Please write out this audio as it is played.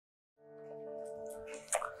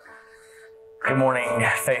Good morning,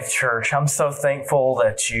 Faith Church. I'm so thankful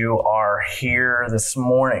that you are here this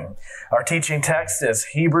morning. Our teaching text is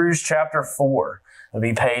Hebrews chapter 4. It'll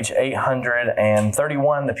be page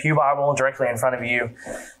 831, the Pew Bible directly in front of you.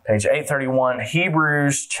 Page 831,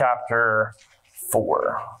 Hebrews chapter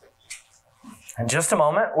 4. In just a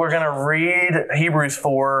moment, we're going to read Hebrews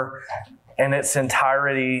 4 in its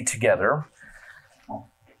entirety together,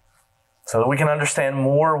 so that we can understand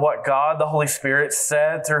more what God, the Holy Spirit,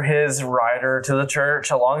 said through his writer to the church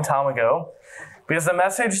a long time ago. Because the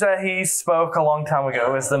message that he spoke a long time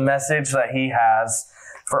ago is the message that he has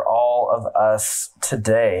for all of us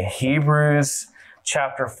today. Hebrews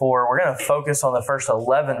chapter 4, we're going to focus on the first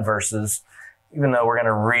 11 verses, even though we're going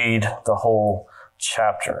to read the whole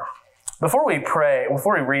chapter. Before we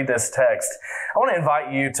read this text, I want to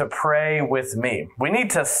invite you to pray with me. We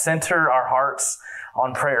need to center our hearts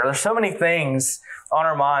on prayer. There's so many things on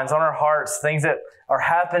our minds, on our hearts, things that are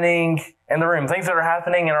happening in the room, things that are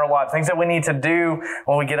happening in our life, things that we need to do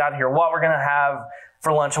when we get out of here, what we're going to have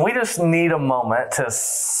for lunch. And we just need a moment to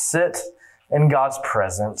sit in God's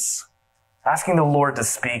presence, asking the Lord to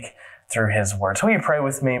speak through his word. So will you pray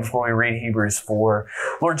with me before we read Hebrews 4?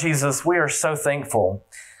 Lord Jesus, we are so thankful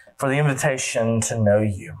for the invitation to know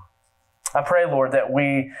you. I pray, Lord, that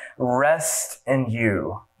we rest in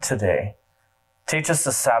you today. Teach us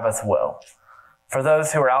the Sabbath well. For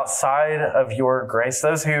those who are outside of your grace,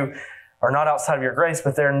 those who are not outside of your grace,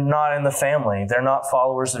 but they're not in the family, they're not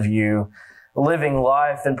followers of you, living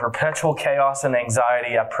life in perpetual chaos and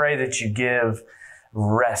anxiety, I pray that you give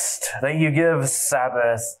rest, that you give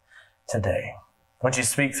Sabbath today. Would you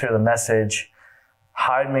speak through the message,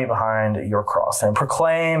 hide me behind your cross, and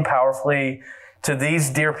proclaim powerfully to these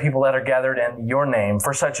dear people that are gathered in your name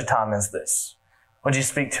for such a time as this. Would you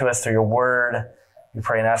speak to us through your word? We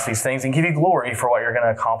pray and ask these things and give you glory for what you're going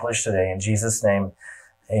to accomplish today. In Jesus' name,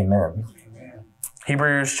 amen.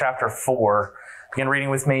 Hebrews chapter 4. Begin reading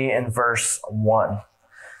with me in verse 1.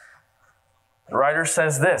 The writer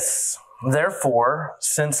says this, "Therefore,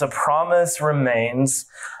 since a promise remains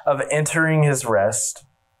of entering his rest,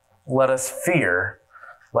 let us fear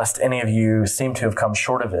lest any of you seem to have come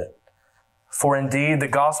short of it. For indeed the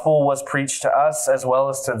gospel was preached to us as well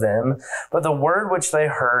as to them, but the word which they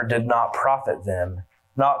heard did not profit them,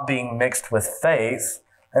 not being mixed with faith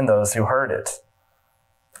in those who heard it.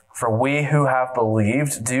 For we who have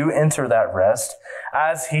believed do enter that rest,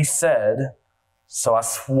 as he said, so I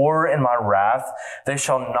swore in my wrath, they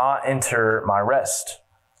shall not enter my rest,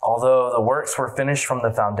 although the works were finished from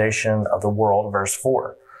the foundation of the world." Verse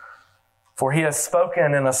 4. "For he has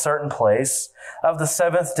spoken in a certain place of the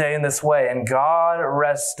seventh day in this way, and God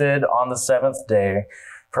rested on the seventh day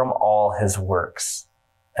from all his works.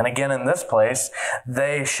 And again in this place,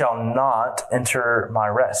 they shall not enter my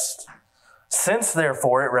rest. Since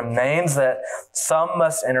therefore it remains that some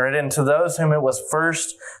must enter it, and to those whom it was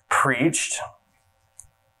first preached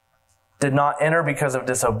did not enter because of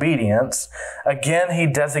disobedience, again he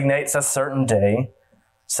designates a certain day,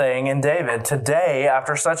 saying in David, 'Today,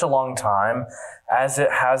 after such a long time, as it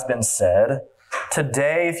has been said,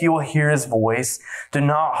 today, if you will hear his voice, do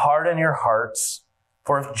not harden your hearts.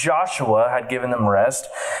 For if Joshua had given them rest,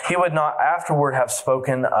 he would not afterward have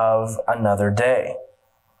spoken of another day.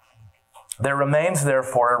 There remains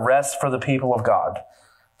therefore a rest for the people of God.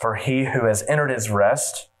 For he who has entered his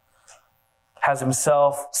rest has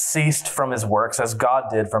himself ceased from his works as God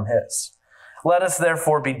did from his. Let us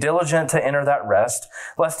therefore be diligent to enter that rest,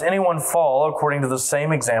 lest anyone fall according to the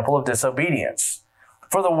same example of disobedience.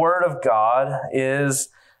 For the word of God is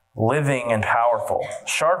living and powerful,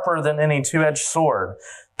 sharper than any two-edged sword,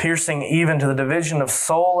 piercing even to the division of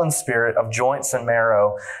soul and spirit, of joints and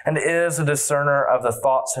marrow, and is a discerner of the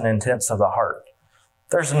thoughts and intents of the heart.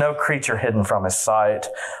 There's no creature hidden from his sight,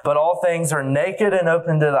 but all things are naked and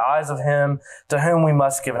open to the eyes of him to whom we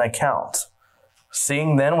must give an account.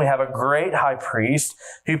 Seeing then we have a great high priest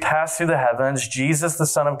who passed through the heavens, Jesus the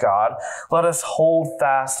Son of God, let us hold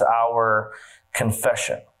fast our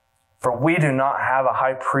confession. For we do not have a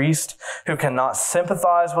high priest who cannot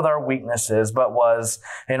sympathize with our weaknesses, but was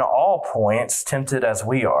in all points tempted as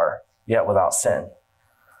we are, yet without sin.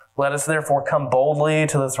 Let us therefore come boldly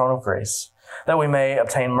to the throne of grace, that we may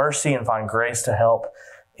obtain mercy and find grace to help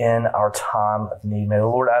in our time of need. May the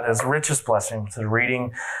Lord add his richest blessing to the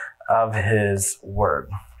reading of his word.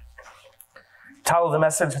 The title of the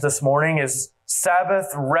message this morning is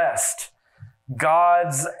Sabbath Rest,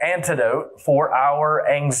 God's Antidote for Our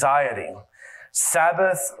Anxiety.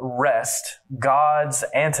 Sabbath Rest, God's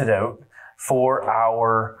Antidote for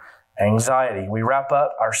Our Anxiety. We wrap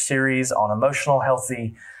up our series on emotional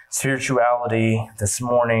healthy spirituality this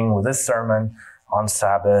morning with this sermon on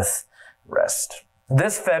Sabbath rest.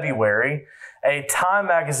 This February, a Time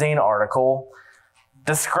magazine article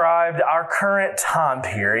described our current time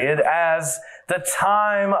period as the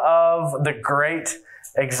time of the great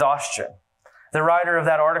exhaustion. The writer of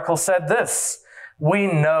that article said this: "We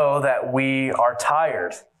know that we are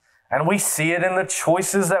tired, and we see it in the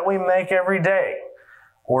choices that we make every day.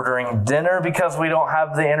 Ordering dinner because we don't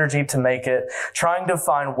have the energy to make it, trying to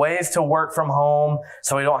find ways to work from home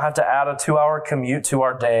so we don't have to add a 2-hour commute to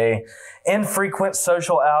our day, infrequent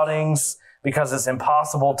social outings because it's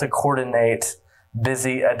impossible to coordinate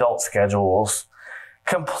busy adult schedules,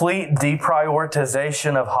 complete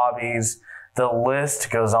deprioritization of hobbies." The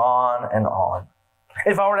list goes on and on.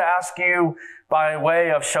 If I were to ask you by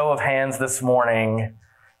way of show of hands this morning,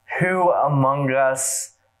 who among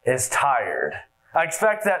us is tired? I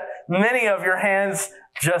expect that many of your hands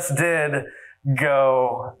just did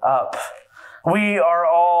go up. We are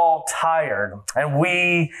all tired, and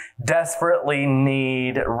we desperately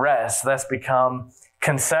need rest. That's become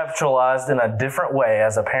conceptualized in a different way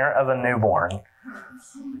as a parent of a newborn.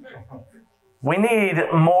 We need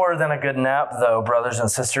more than a good nap, though, brothers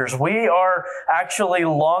and sisters. We are actually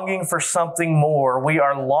longing for something more. We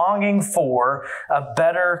are longing for a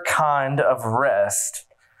better kind of rest.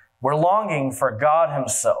 We're longing for God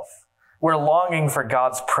Himself. We're longing for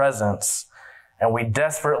God's presence, and we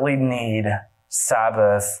desperately need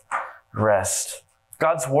Sabbath rest.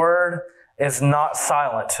 God's Word is not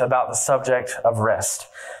silent about the subject of rest,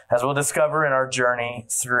 as we'll discover in our journey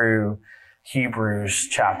through Hebrews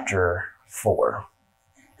chapter 4.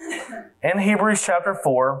 In Hebrews chapter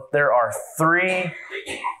 4, there are 3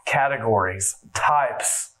 categories,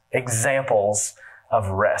 types, examples of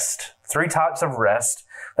rest. 3 types of rest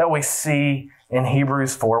that we see in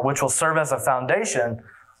Hebrews 4, which will serve as a foundation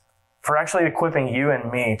for actually equipping you and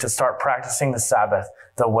me to start practicing the Sabbath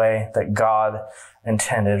the way that God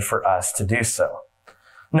intended for us to do so.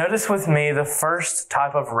 Notice with me the first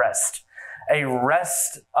type of rest, a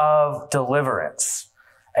rest of deliverance.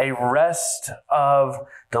 A rest of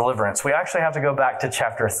deliverance. We actually have to go back to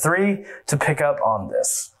chapter 3 to pick up on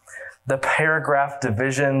this. The paragraph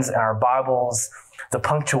divisions in our Bibles, the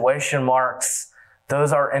punctuation marks,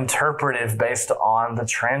 those are interpretive based on the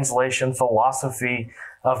translation philosophy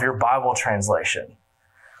of your Bible translation.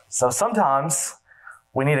 So sometimes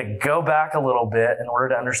we need to go back a little bit in order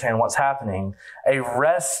to understand what's happening. A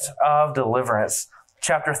rest of deliverance.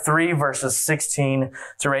 Chapter 3, verses 16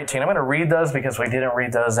 through 18. I'm going to read those because we didn't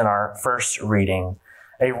read those in our first reading.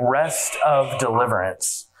 A rest of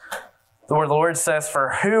deliverance. The word of the Lord says, "For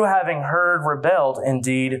who, having heard, rebelled,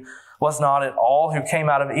 indeed, was not it all who came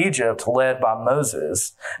out of Egypt led by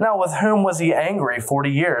Moses? Now with whom was he angry 40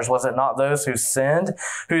 years? Was it not those who sinned,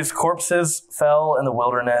 whose corpses fell in the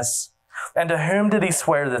wilderness? And to whom did he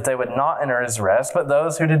swear that they would not enter his rest, but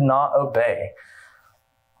those who did not obey?"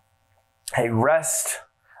 A rest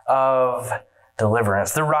of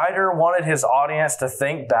deliverance. The writer wanted his audience to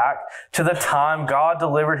think back to the time God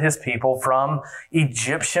delivered His people from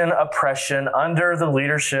Egyptian oppression under the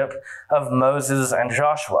leadership of Moses and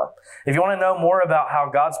Joshua. If you want to know more about how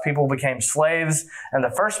God's people became slaves in the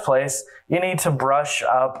first place, you need to brush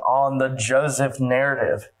up on the Joseph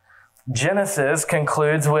narrative. Genesis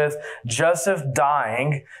concludes with Joseph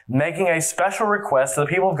dying, making a special request to the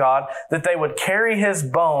people of God that they would carry his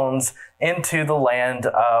bones into the land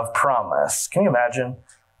of promise. Can you imagine?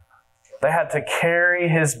 They had to carry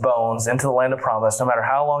his bones into the land of promise, no matter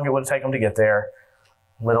how long it would take them to get there.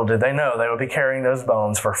 Little did they know they would be carrying those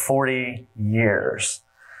bones for 40 years.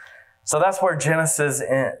 So that's where Genesis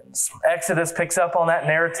ends. Exodus picks up on that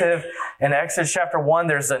narrative. In Exodus chapter 1,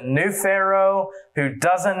 there's a new Pharaoh who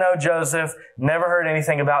doesn't know Joseph, never heard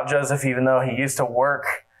anything about Joseph, even though he used to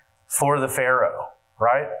work for the Pharaoh,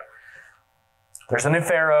 right? There's a new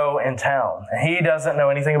Pharaoh in town, and he doesn't know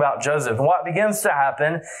anything about Joseph. And what begins to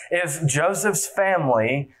happen is Joseph's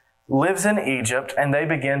family lives in Egypt, and they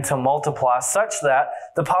begin to multiply such that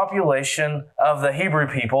the population of the Hebrew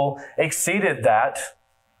people exceeded that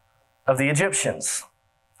of the Egyptians.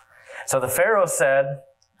 So the Pharaoh said,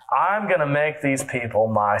 I'm going to make these people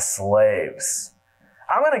my slaves.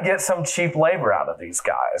 I'm going to get some cheap labor out of these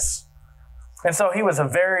guys. And so he was a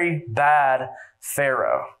very bad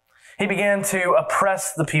Pharaoh. He began to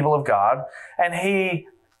oppress the people of God, and he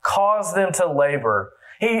caused them to labor.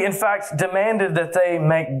 He, in fact, demanded that they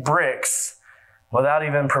make bricks without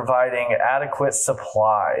even providing adequate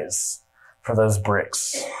supplies for those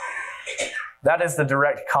bricks. That is the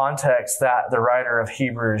direct context that the writer of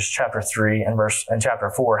Hebrews chapter 3 and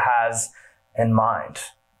chapter 4 has in mind.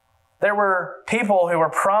 There were people who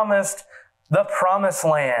were promised the promised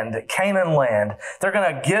land, Canaan land. They're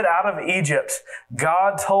going to get out of Egypt.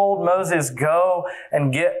 God told Moses, go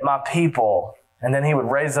and get my people. And then he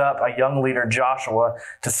would raise up a young leader, Joshua,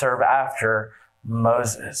 to serve after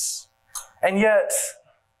Moses. And yet,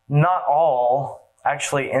 not all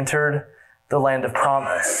actually entered the land of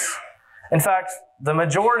promise. In fact, the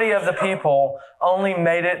majority of the people only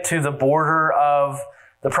made it to the border of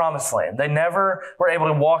the promised land. They never were able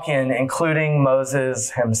to walk in, including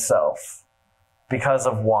Moses himself. Because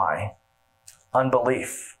of why?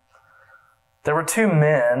 Unbelief. There were 2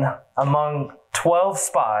 men among 12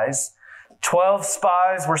 spies. 12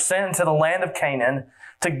 spies were sent into the land of Canaan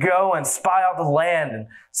to go and spy out the land and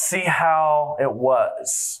see how it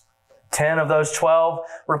was. 10 of those 12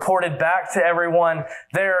 reported back to everyone,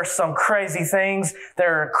 there are some crazy things,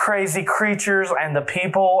 there are crazy creatures, and the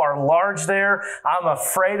people are large there. I'm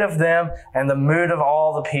afraid of them. And the mood of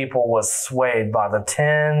all the people was swayed by the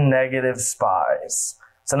 10 negative spies.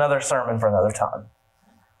 It's another sermon for another time.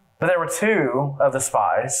 But there were 2 of the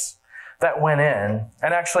spies that went in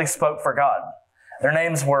and actually spoke for God. Their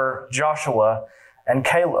names were Joshua and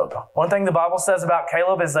Caleb. One thing the Bible says about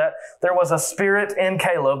Caleb is that there was a spirit in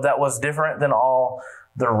Caleb that was different than all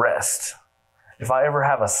the rest. If I ever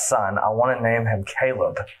have a son, I want to name him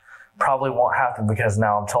Caleb. Probably won't happen because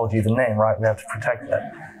now I've told you the name, right? We have to protect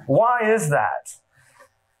that. Why is that?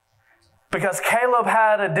 Because Caleb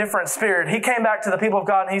had a different spirit. He came back to the people of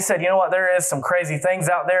God and he said, you know what, there is some crazy things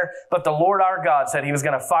out there, but the Lord our God said he was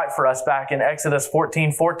going to fight for us back in Exodus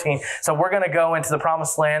 14:14. So we're going to go into the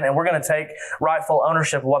promised land and we're going to take rightful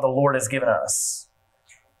ownership of what the Lord has given us.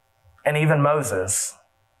 And even Moses,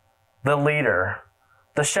 the leader,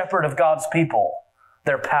 the shepherd of God's people,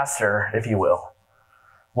 their pastor, if you will,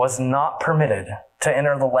 was not permitted to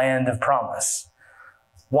enter the land of promise.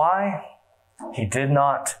 Why? He did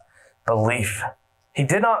not believe. He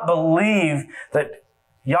did not believe that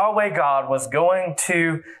Yahweh God was going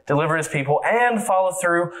to deliver his people and follow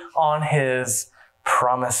through on his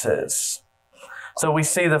promises. So we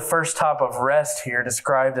see the first type of rest here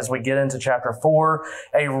described as we get into chapter 4,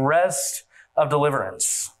 a rest of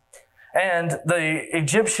deliverance. And the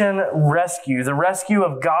Egyptian rescue, the rescue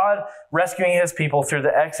of God rescuing his people through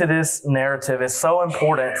the Exodus narrative is so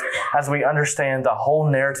important as we understand the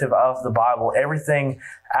whole narrative of the Bible. Everything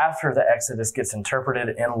after the Exodus gets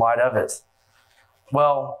interpreted in light of it.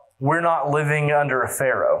 Well, we're not living under a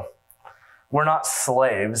Pharaoh. We're not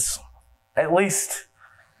slaves, at least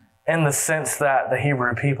in the sense that the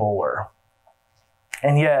Hebrew people were.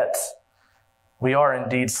 And yet, we are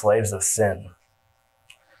indeed slaves of sin.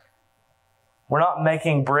 We're not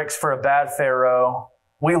making bricks for a bad Pharaoh.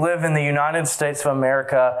 We live in the United States of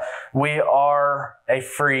America. We are a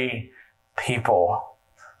free people.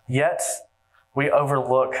 Yet, we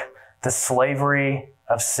overlook the slavery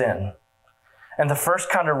of sin. And the first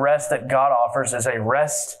kind of rest that God offers is a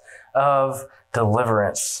rest of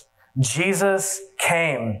deliverance. Jesus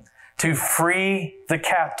came to free the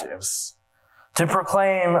captives, to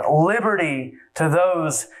proclaim liberty to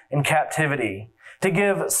those in captivity, to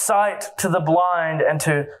give sight to the blind, and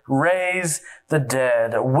to raise the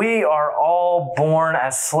dead. We are all born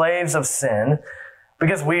as slaves of sin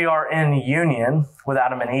because we are in union with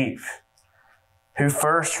Adam and Eve, who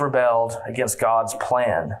first rebelled against God's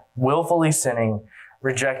plan, willfully sinning,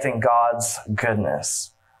 rejecting God's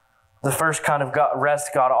goodness. The first kind of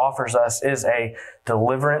rest God offers us is a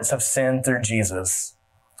deliverance of sin through Jesus.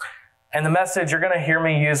 And the message, you're going to hear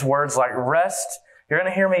me use words like rest. You're going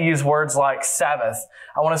to hear me use words like Sabbath.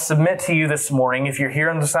 I want to submit to you this morning, if you're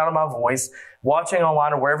hearing the sound of my voice, watching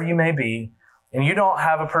online or wherever you may be, and you don't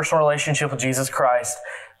have a personal relationship with Jesus Christ,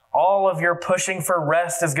 all of your pushing for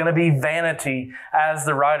rest is going to be vanity, as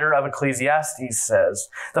the writer of Ecclesiastes says.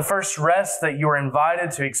 The first rest that you are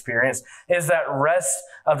invited to experience is that rest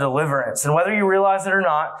of deliverance. And whether you realize it or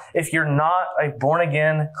not, if you're not a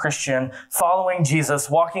born-again Christian, following Jesus,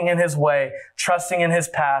 walking in his way, trusting in his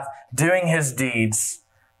path, doing his deeds,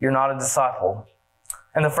 you're not a disciple.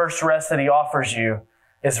 And the first rest that he offers you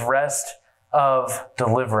is rest of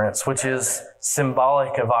deliverance, which is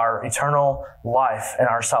symbolic of our eternal life and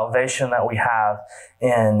our salvation that we have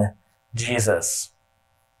in Jesus.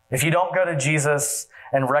 If you don't go to Jesus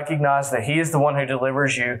and recognize that he is the one who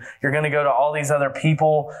delivers you, you're going to go to all these other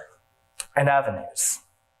people and avenues.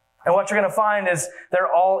 And what you're going to find is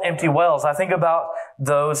they're all empty wells. I think about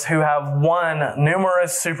those who have won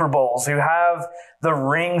numerous Super Bowls, who have the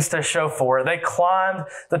rings to show for it. They climbed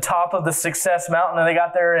the top of the success mountain and they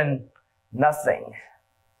got there and nothing.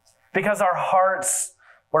 Because our hearts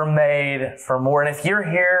We're made for more. And if you're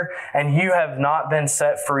here and you have not been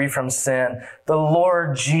set free from sin, the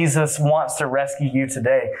Lord Jesus wants to rescue you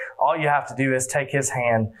today. All you have to do is take his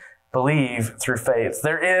hand, believe through faith.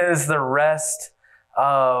 There is the rest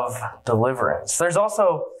of deliverance. There's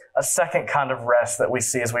also a second kind of rest that we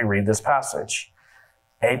see as we read this passage.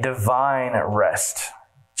 A divine rest.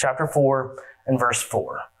 Chapter 4 and verse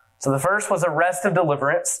 4. So the first was a rest of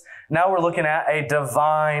deliverance. Now we're looking at a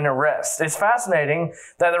divine rest. It's fascinating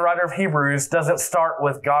that the writer of Hebrews doesn't start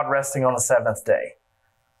with God resting on the seventh day.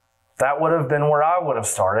 That would have been where I would have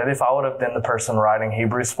started if I would have been the person writing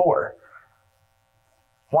Hebrews 4.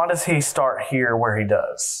 Why does he start here where he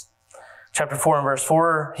does? Chapter 4 and verse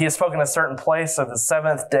 4, he has spoken a certain place of the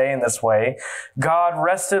seventh day in this way. God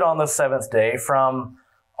rested on the seventh day from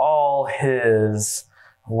all his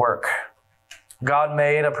work. God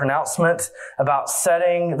made a pronouncement about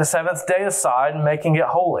setting the seventh day aside and making it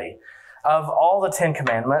holy. Of all the 10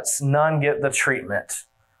 commandments, none get the treatment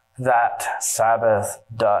that Sabbath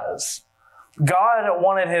does. God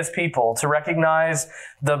wanted his people to recognize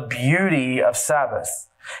the beauty of Sabbath.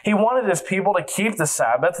 He wanted his people to keep the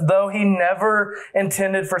Sabbath, though he never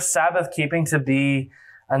intended for Sabbath keeping to be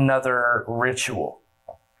another ritual.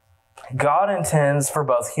 God intends for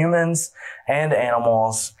both humans and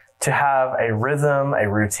animals to have a rhythm, a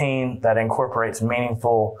routine that incorporates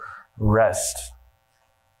meaningful rest.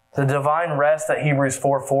 The divine rest that Hebrews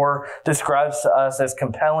 4:4 describes to us as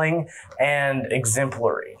compelling and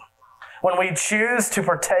exemplary. When we choose to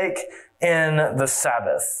partake in the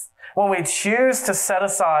Sabbath, when we choose to set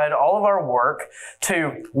aside all of our work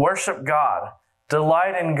to worship God,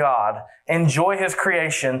 delight in God, enjoy his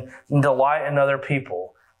creation, and delight in other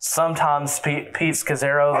people, sometimes Pete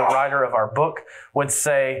Scazzaro, the writer of our book, would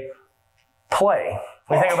say, play.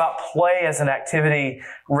 We think about play as an activity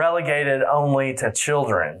relegated only to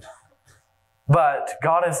children. But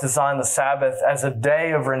God has designed the Sabbath as a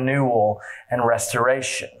day of renewal and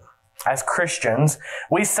restoration. As Christians,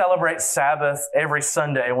 we celebrate Sabbath every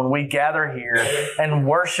Sunday when we gather here and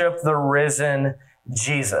worship the risen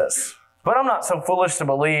Jesus. But I'm not so foolish to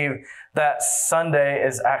believe that Sunday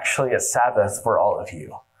is actually a Sabbath for all of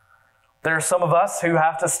you. There are some of us who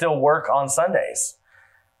have to still work on Sundays.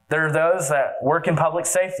 There are those that work in public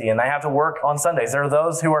safety and they have to work on Sundays. There are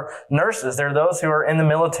those who are nurses. There are those who are in the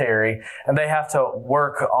military and they have to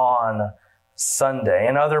work on Sunday.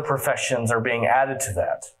 And other professions are being added to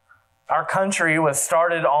that. Our country was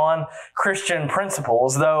started on Christian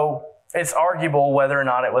principles, though it's arguable whether or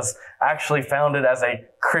not it was actually founded as a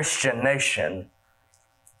Christian nation.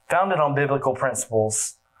 Founded on biblical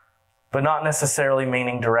principles, but not necessarily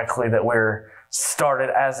meaning directly that we're started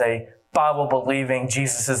as a Bible-believing,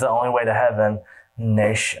 Jesus is the only way to heaven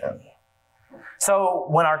nation. So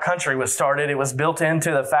when our country was started, it was built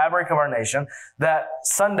into the fabric of our nation that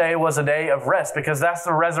Sunday was a day of rest because that's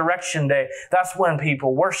the resurrection day. That's when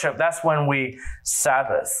people worship. That's when we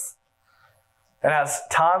Sabbath. And as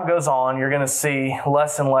time goes on, you're going to see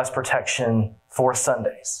less and less protection for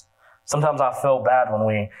Sundays. Sometimes I feel bad when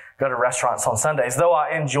we go to restaurants on Sundays, though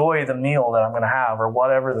I enjoy the meal that I'm going to have or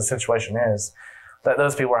whatever the situation is, that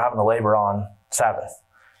those people are having to labor on Sabbath.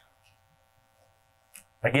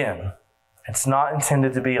 Again, it's not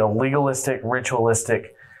intended to be a legalistic,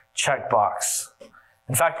 ritualistic checkbox.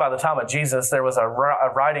 In fact, by the time of Jesus, there was a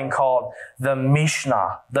writing called the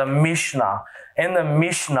Mishnah. The Mishnah. In the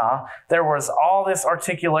Mishnah, there was all this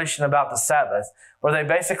articulation about the Sabbath, where they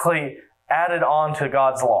basically added on to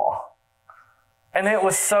God's law. And it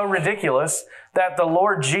was so ridiculous that the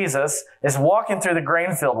Lord Jesus is walking through the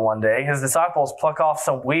grain field one day. His disciples pluck off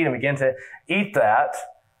some wheat and begin to eat that.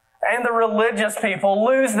 And the religious people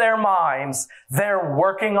lose their minds. They're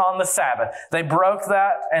working on the Sabbath. They broke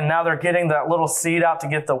that, and now they're getting that little seed out to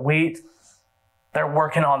get the wheat. They're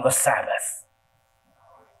working on the Sabbath.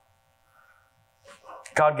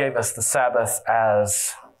 God gave us the Sabbath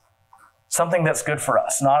as something that's good for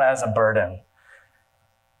us, not as a burden.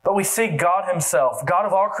 But we see God himself, God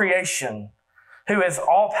of all creation, who is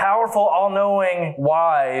all-powerful, all-knowing,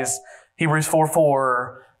 wise. Hebrews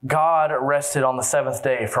 4:4, God rested on the seventh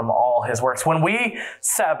day from all his works. When we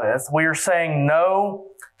Sabbath, we are saying no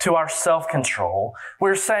to our self-control.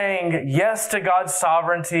 We're saying yes to God's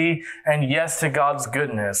sovereignty and yes to God's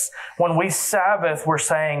goodness. When we Sabbath, we're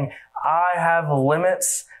saying, I have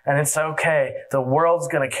limits and it's okay. The world's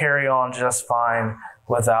going to carry on just fine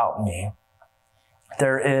without me.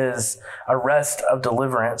 There is a rest of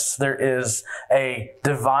deliverance. There is a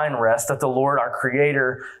divine rest that the Lord, our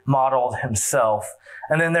Creator, modeled himself.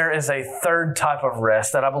 And then there is a third type of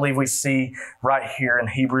rest that I believe we see right here in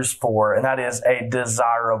Hebrews 4, and that is a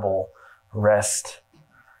desirable rest.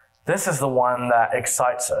 This is the one that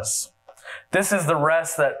excites us. This is the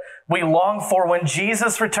rest that we long for when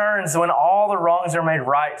Jesus returns, when all the wrongs are made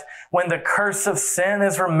right, when the curse of sin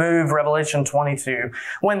is removed, Revelation 22,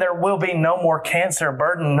 when there will be no more cancer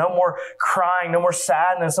burden, no more crying, no more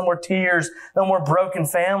sadness, no more tears, no more broken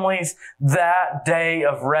families. That day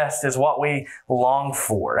of rest is what we long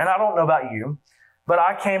for. And I don't know about you, but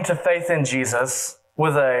I came to faith in Jesus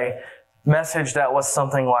with a message that was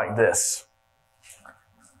something like this.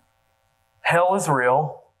 Hell is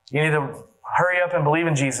real. You need to hurry up and believe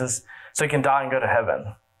in Jesus so you can die and go to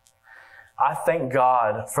heaven. I thank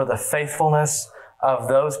God for the faithfulness of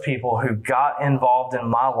those people who got involved in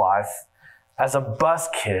my life as a bus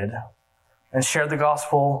kid and shared the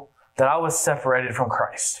gospel that I was separated from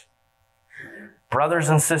Christ. Brothers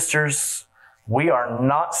and sisters, we are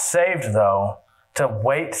not saved, though, to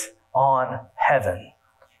wait on heaven.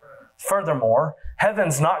 Furthermore,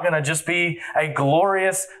 heaven's not going to just be a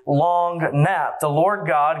glorious long nap. The Lord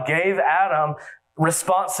God gave Adam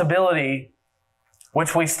responsibility,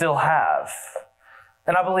 which we still have.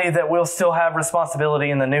 And I believe that we'll still have responsibility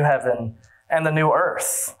in the new heaven and the new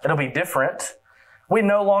earth. It'll be different. We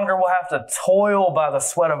no longer will have to toil by the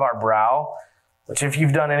sweat of our brow, which if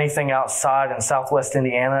you've done anything outside in Southwest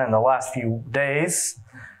Indiana in the last few days,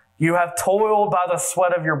 you have toiled by the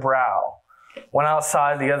sweat of your brow. Went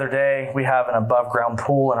outside the other day. We have an above ground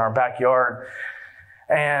pool in our backyard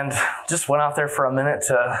and just went out there for a minute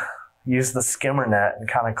to use the skimmer net and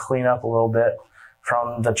kind of clean up a little bit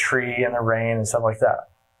from the tree and the rain and stuff like that.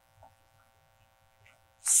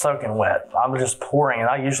 Soaking wet. I'm just pouring, and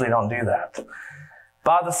I usually don't do that.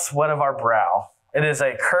 By the sweat of our brow. It is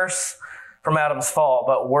a curse from Adam's fall,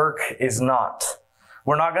 but work is not.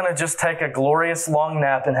 We're not going to just take a glorious long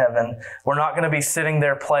nap in heaven. We're not going to be sitting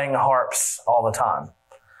there playing harps all the time.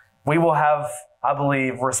 We will have, I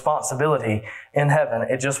believe, responsibility in heaven.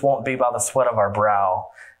 It just won't be by the sweat of our brow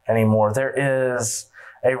anymore. There is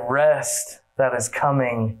a rest that is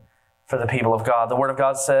coming for the people of God. The Word of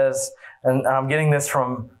God says, and I'm getting this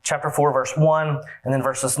from chapter 4, verse 1, and then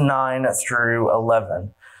verses 9 through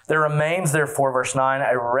 11. There remains, therefore, verse 9,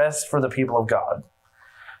 a rest for the people of God.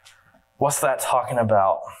 What's that talking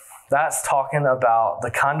about? That's talking about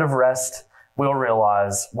the kind of rest we'll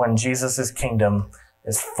realize when Jesus' kingdom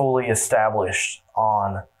is fully established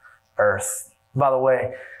on earth. By the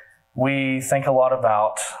way, we think a lot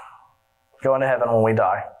about going to heaven when we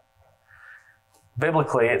die.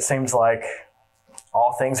 Biblically, it seems like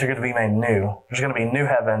all things are going to be made new. There's going to be new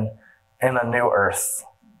heaven and a new earth.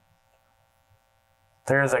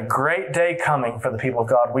 There is a great day coming for the people of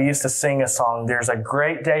God. We used to sing a song, there's a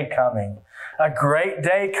great day coming. A great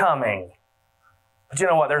day coming. But you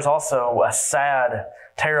know what? There's also a sad,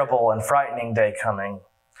 terrible, and frightening day coming.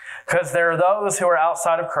 Because there are those who are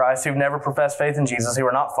outside of Christ, who've never professed faith in Jesus, who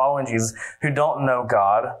are not following Jesus, who don't know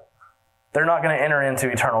God. They're not going to enter into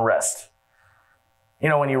eternal rest. You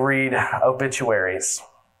know, when you read obituaries,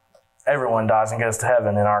 everyone dies and goes to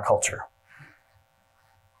heaven in our culture.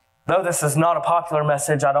 Though this is not a popular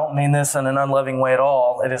message, I don't mean this in an unloving way at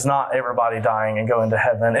all. It is not everybody dying and going to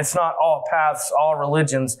heaven. It's not all paths, all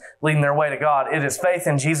religions leading their way to God. It is faith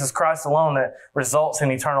in Jesus Christ alone that results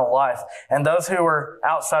in eternal life. And those who are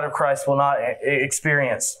outside of Christ will not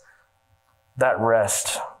experience that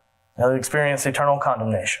rest. They'll experience eternal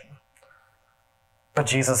condemnation. But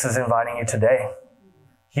Jesus is inviting you today.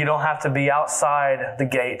 You don't have to be outside the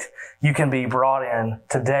gate. You can be brought in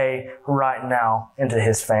today, right now, into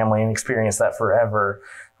His family and experience that forever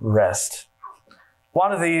rest. Why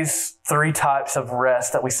do these three types of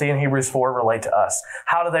rest that we see in Hebrews 4 relate to us?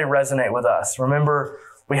 How do they resonate with us? Remember,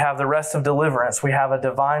 we have the rest of deliverance. We have a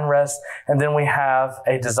divine rest, and then we have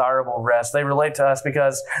a desirable rest. They relate to us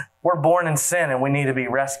because we're born in sin and we need to be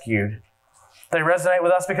rescued. They resonate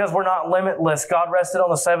with us because we're not limitless. God rested on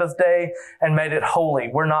the seventh day and made it holy.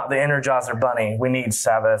 We're not the Energizer Bunny. We need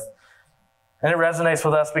Sabbath. And it resonates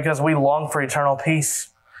with us because we long for eternal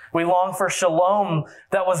peace. We long for shalom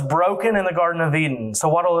that was broken in the Garden of Eden. So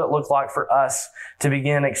what will it look like for us to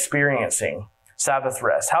begin experiencing Sabbath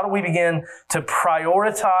rest? How do we begin to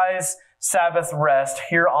prioritize Sabbath rest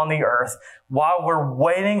here on the earth while we're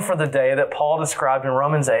waiting for the day that Paul described in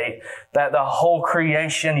Romans 8, that the whole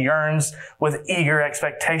creation yearns with eager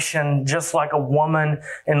expectation, just like a woman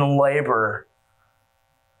in labor?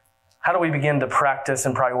 How do we begin to practice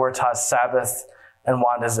and prioritize Sabbath, and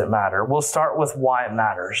why does it matter? We'll start with why it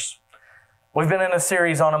matters. We've been in a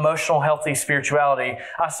series on emotional healthy spirituality.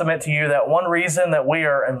 I submit to you that one reason that we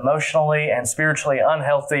are emotionally and spiritually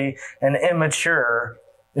unhealthy and immature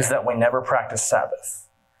is that we never practice Sabbath.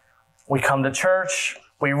 We come to church,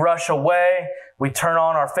 we rush away, we turn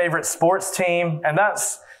on our favorite sports team, and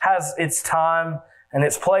that's has its time and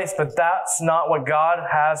its place, but that's not what God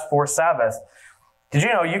has for Sabbath. Did you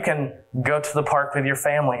know you can go to the park with your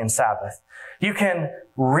family in Sabbath? You can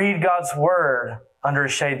read God's Word under a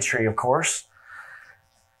shade tree, of course.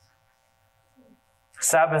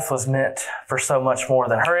 Sabbath was meant for so much more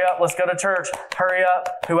than, hurry up, let's go to church. Hurry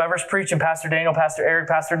up. Whoever's preaching, Pastor Daniel, Pastor Eric,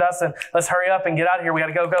 Pastor Dustin, let's hurry up and get out of here. We got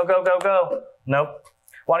to go, go, go, go, go. Nope.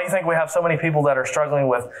 Why do you think we have so many people that are struggling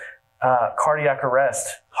with cardiac arrest,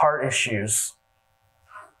 heart issues?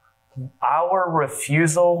 Our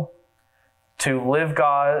refusal to live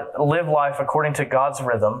life according to God's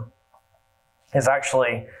rhythm is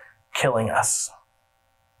actually killing us.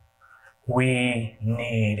 We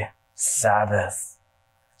need Sabbath.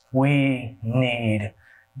 We need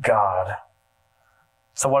God.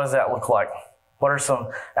 So what does that look like? What are some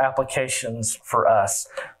applications for us?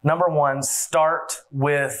 Number one, start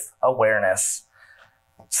with awareness.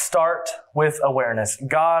 Start with awareness.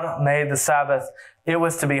 God made the Sabbath. It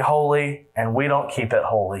was to be holy, and we don't keep it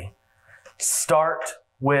holy. Start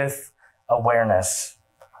with awareness.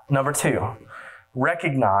 Number two,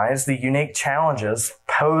 recognize the unique challenges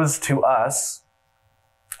posed to us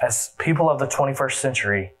as people of the 21st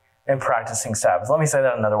century in practicing Sabbath. Let me say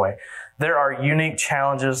that another way. There are unique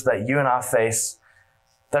challenges that you and I face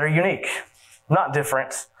that are unique, not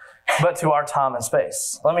different, but to our time and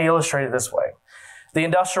space. Let me illustrate it this way. The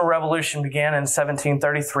Industrial Revolution began in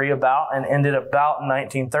 1733 and ended about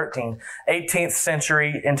 1913, 18th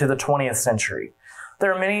century into the 20th century.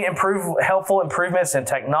 There are many helpful improvements in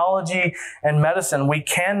technology and medicine. We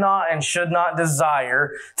cannot and should not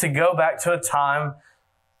desire to go back to a time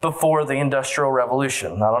before the Industrial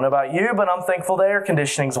Revolution. I don't know about you, but I'm thankful the air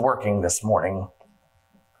conditioning's working this morning.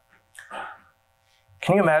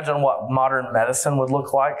 Can you imagine what modern medicine would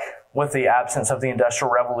look like with the absence of the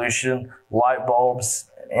Industrial Revolution, light bulbs,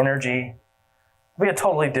 energy? It would be a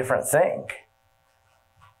totally different thing.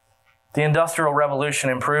 The Industrial Revolution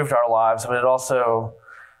improved our lives, but it also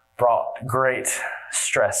brought great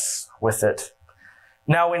stress with it.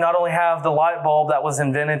 Now we not only have the light bulb that was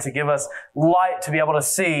invented to give us light to be able to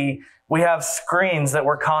see, we have screens that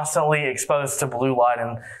we're constantly exposed to blue light.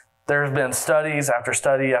 And there's been studies after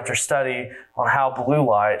study after study on how blue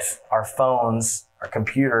light, our phones, our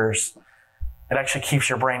computers, it actually keeps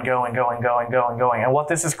your brain going. And what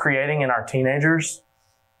this is creating in our teenagers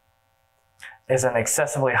is an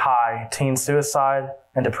excessively high teen suicide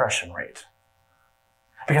and depression rate.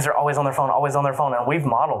 Because they're always on their phone, and we've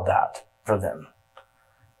modeled that for them.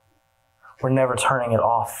 We're never turning it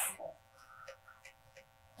off.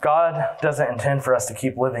 God doesn't intend for us to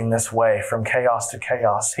keep living this way from chaos to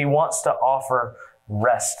chaos. He wants to offer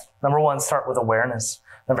rest. Number one, start with awareness.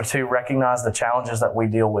 Number two, recognize the challenges that we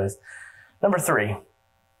deal with. Number three,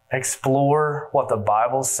 explore what the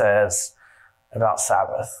Bible says about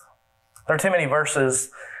Sabbath. There are too many verses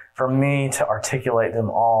for me to articulate them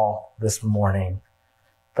all this morning,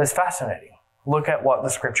 but it's fascinating. Look at what the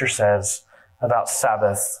Scripture says about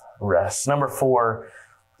Sabbath rest. Number four,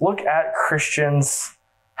 look at Christians,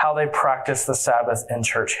 how they practice the Sabbath in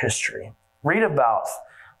church history. Read about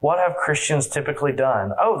what have Christians typically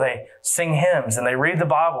done. Oh, they sing hymns and they read the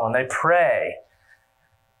Bible and they pray.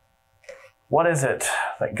 What is it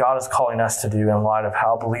that God is calling us to do in light of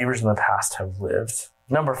how believers in the past have lived?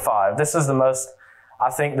 Number five, this is the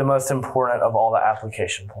most important of all the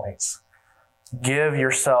application points. Give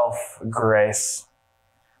yourself grace.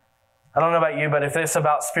 I don't know about you, but if it's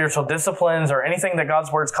about spiritual disciplines or anything that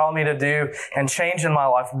God's Word's calling me to do and change in my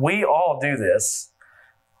life, we all do this,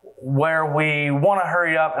 where we want to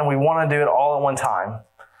hurry up and we want to do it all at one time.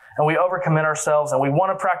 And we overcommit ourselves and we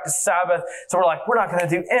want to practice Sabbath. So we're like, we're not going to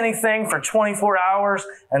do anything for 24 hours.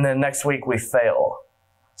 And then next week we fail.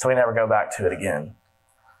 So we never go back to it again.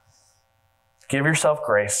 Give yourself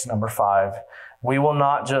grace. Number five, we will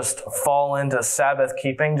not just fall into Sabbath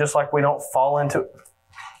keeping, just like we don't fall into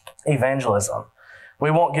evangelism.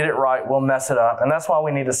 We won't get it right. We'll mess it up. And that's why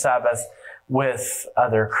we need a Sabbath with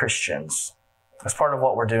other Christians. That's part of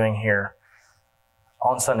what we're doing here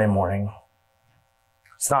on Sunday morning.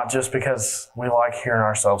 It's not just because we like hearing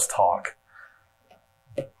ourselves talk.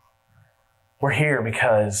 We're here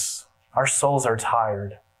because our souls are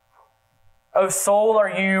tired. Oh, soul,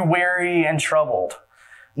 are you weary and troubled?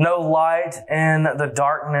 No light in the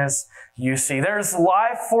darkness you see. There's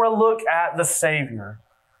life for a look at the Savior.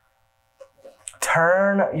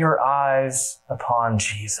 Turn your eyes upon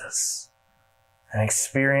Jesus and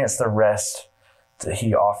experience the rest that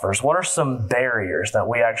He offers. What are some barriers that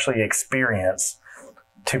we actually experience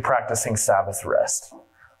to practicing Sabbath rest?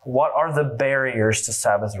 What are the barriers to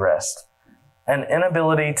Sabbath rest? An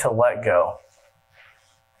inability to let go.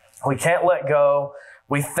 We can't let go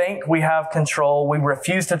We think we have control. We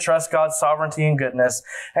refuse to trust God's sovereignty and goodness.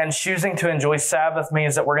 And choosing to enjoy Sabbath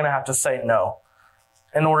means that we're going to have to say no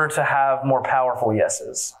in order to have more powerful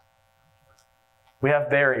yeses. We have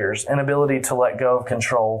barriers, inability to let go of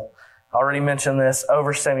control. I already mentioned this,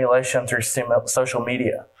 overstimulation through social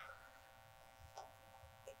media.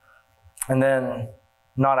 And then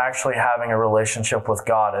not actually having a relationship with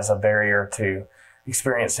God is a barrier to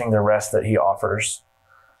experiencing the rest that He offers.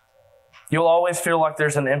 You'll always feel like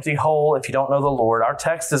there's an empty hole if you don't know the Lord. Our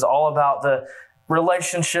text is all about the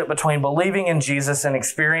relationship between believing in Jesus and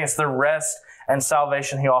experience the rest and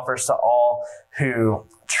salvation He offers to all who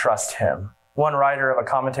trust Him. One writer of a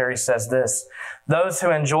commentary says this: those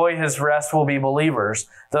who enjoy His rest will be believers,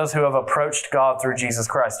 those who have approached God through Jesus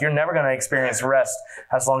Christ. You're never going to experience rest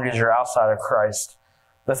as long as you're outside of Christ.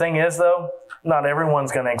 The thing is, though, not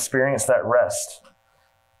everyone's going to experience that rest.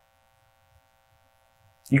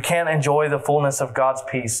 You can't enjoy the fullness of God's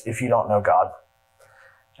peace if you don't know God.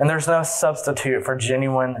 And there's no substitute for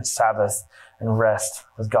genuine Sabbath and rest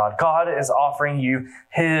with God. God is offering you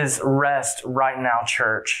His rest right now,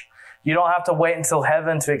 church. You don't have to wait until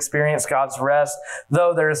heaven to experience God's rest,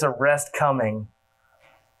 though there is a rest coming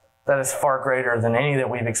that is far greater than any that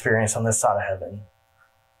we've experienced on this side of heaven.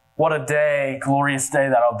 What a day, glorious day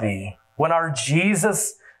that'll be. When our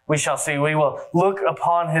Jesus we shall see, we will look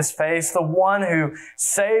upon His face, the one who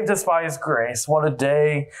saved us by His grace. What a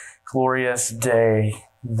day, glorious day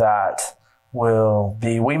that will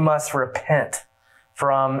be. We must repent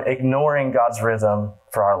from ignoring God's rhythm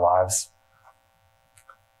for our lives.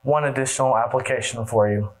 One additional application for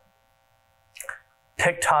you.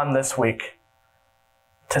 Pick time this week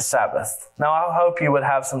to Sabbath. Now, I hope you would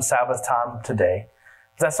have some Sabbath time today.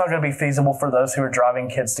 That's not going to be feasible for those who are driving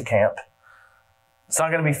kids to camp. It's not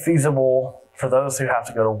going to be feasible for those who have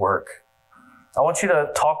to go to work. I want you to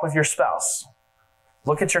talk with your spouse.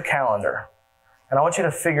 Look at your calendar. And I want you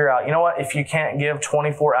to figure out, you know what, if you can't give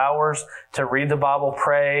 24 hours to read the Bible,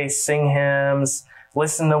 pray, sing hymns,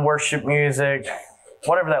 listen to worship music,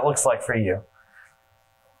 whatever that looks like for you,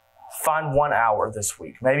 find 1 hour this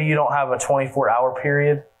week. Maybe you don't have a 24-hour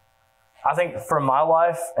period. I think for my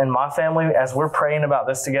life and my family, as we're praying about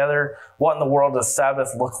this together, what in the world does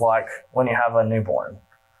Sabbath look like when you have a newborn?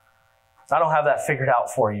 I don't have that figured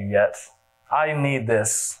out for you yet. I need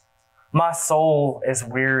this. My soul is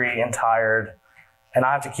weary and tired, and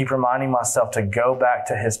I have to keep reminding myself to go back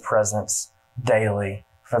to His presence daily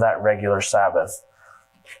for that regular Sabbath.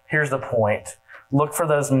 Here's the point. Look for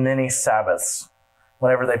those mini Sabbaths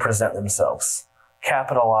whenever they present themselves.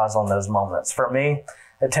 Capitalize on those moments. For me,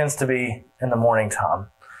 it tends to be in the morning time.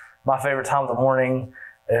 My favorite time of the morning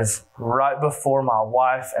is right before my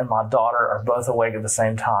wife and my daughter are both awake at the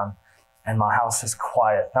same time, and my house is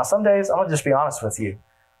quiet. Now, some days, I'm going to just be honest with you.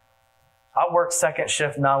 I work second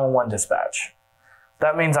shift 911 dispatch.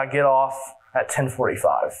 That means I get off at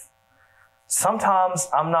 10:45. Sometimes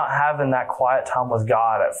I'm not having that quiet time with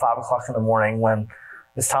God at 5 o'clock in the morning when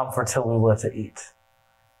it's time for Tallulah to eat.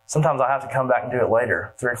 Sometimes I have to come back and do it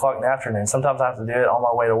later, 3 o'clock in the afternoon. Sometimes I have to do it on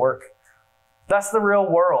my way to work. That's the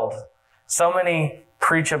real world. So many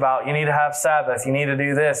preach about you need to have Sabbath, you need to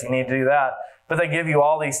do this, you need to do that. But they give you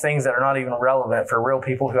all these things that are not even relevant for real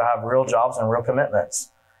people who have real jobs and real commitments.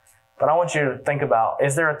 But I want you to think about,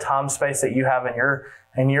 is there a time space that you have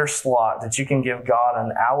in your slot that you can give God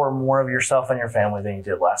an hour more of yourself and your family than you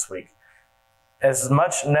did last week? As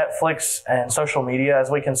much Netflix and social media as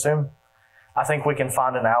we consume, I think we can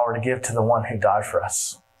find an hour to give to the one who died for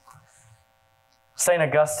us. St.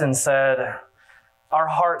 Augustine said, our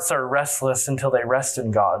hearts are restless until they rest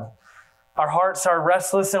in God. Our hearts are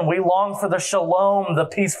restless and we long for the shalom, the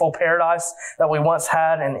peaceful paradise that we once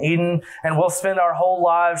had in Eden. And we'll spend our whole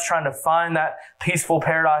lives trying to find that peaceful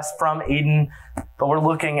paradise from Eden. But we're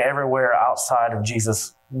looking everywhere outside of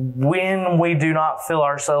Jesus. When we do not fill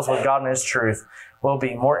ourselves with God and His truth, we'll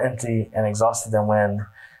be more empty and exhausted than when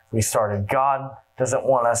we started. God doesn't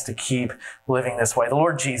want us to keep living this way. The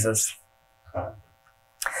Lord Jesus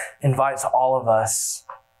invites all of us,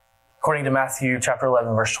 according to Matthew chapter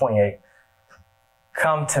 11, verse 28,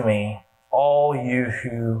 come to me, all you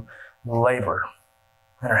who labor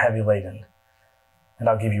and are heavy laden, and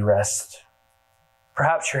I'll give you rest.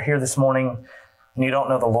 Perhaps you're here this morning and you don't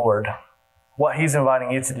know the Lord. What He's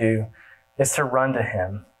inviting you to do is to run to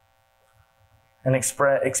Him and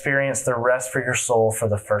experience the rest for your soul for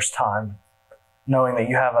the first time, knowing that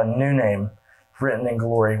you have a new name written in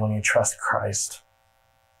glory when you trust Christ.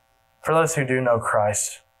 For those who do know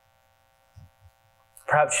Christ,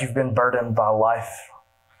 perhaps you've been burdened by life,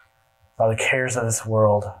 by the cares of this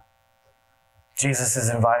world. Jesus is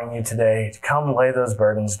inviting you today to come lay those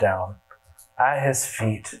burdens down at his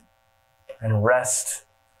feet and rest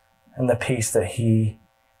in the peace that he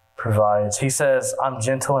provides. He says, I'm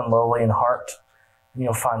gentle and lowly in heart, and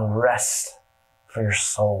you'll find rest for your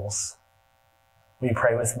souls. Will you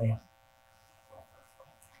pray with me?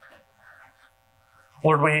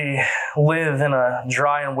 Lord, we live in a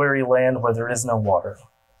dry and weary land where there is no water.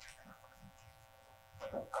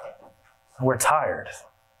 We're tired.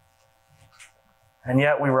 And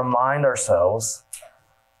yet we remind ourselves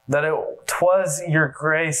that it was your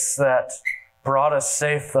grace that brought us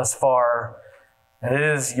safe thus far, and it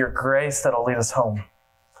is your grace that will lead us home.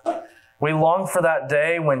 We long for that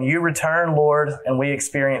day when you return, Lord, and we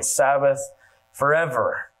experience Sabbath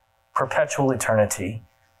forever, perpetual eternity.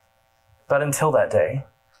 But until that day,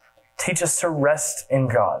 teach us to rest in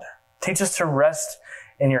God. Teach us to rest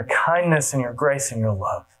in your kindness and your grace and your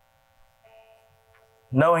love,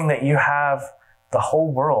 knowing that you have the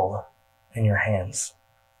whole world in your hands.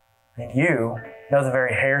 And you know the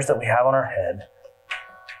very hairs that we have on our head.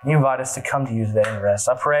 You invite us to come to you today and rest.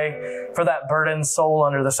 I pray for that burdened soul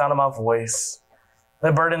under the sound of my voice.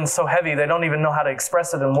 The burden is so heavy they don't even know how to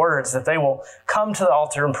express it in words, that they will come to the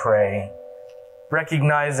altar and pray,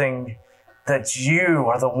 recognizing that you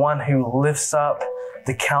are the one who lifts up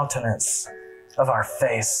the countenance of our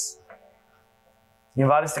face. You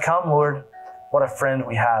invite us to come, Lord. What a friend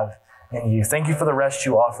we have in you. Thank you for the rest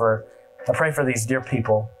you offer. I pray for these dear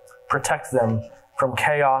people. Protect them from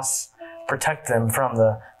chaos. Protect them from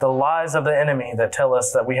the lies of the enemy that tell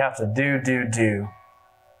us that we have to do.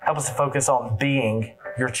 Help us to focus on being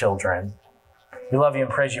your children. We love you and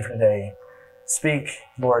praise you for today. Speak,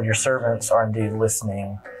 Lord, your servants are indeed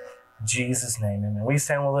listening. In Jesus' name, amen. We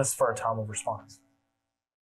stand with us for a time of response.